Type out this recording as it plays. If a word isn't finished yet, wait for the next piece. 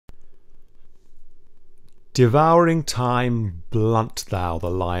Devouring time, blunt thou the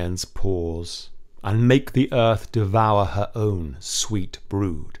lion's paws, and make the earth devour her own sweet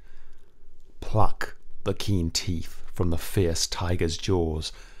brood. Pluck the keen teeth from the fierce tiger's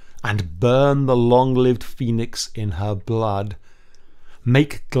jaws, and burn the long-lived phoenix in her blood.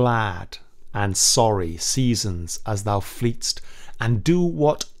 Make glad and sorry seasons as thou fleet'st, and do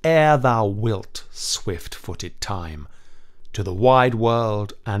whate'er thou wilt, swift-footed time, to the wide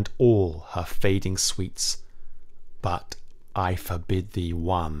world and all her fading sweets. But I forbid thee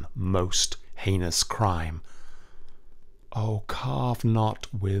one most heinous crime. O carve not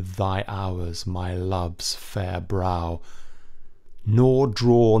with thy hours my love's fair brow, nor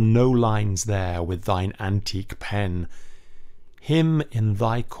draw no lines there with thine antique pen. Him in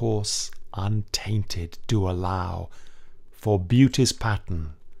thy course untainted do allow, for beauty's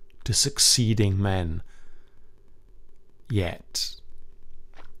pattern to succeeding men. Yet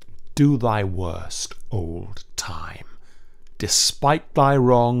do thy worst, old time. Despite thy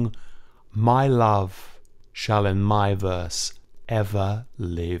wrong, my love shall in my verse ever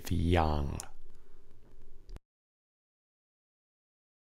live young.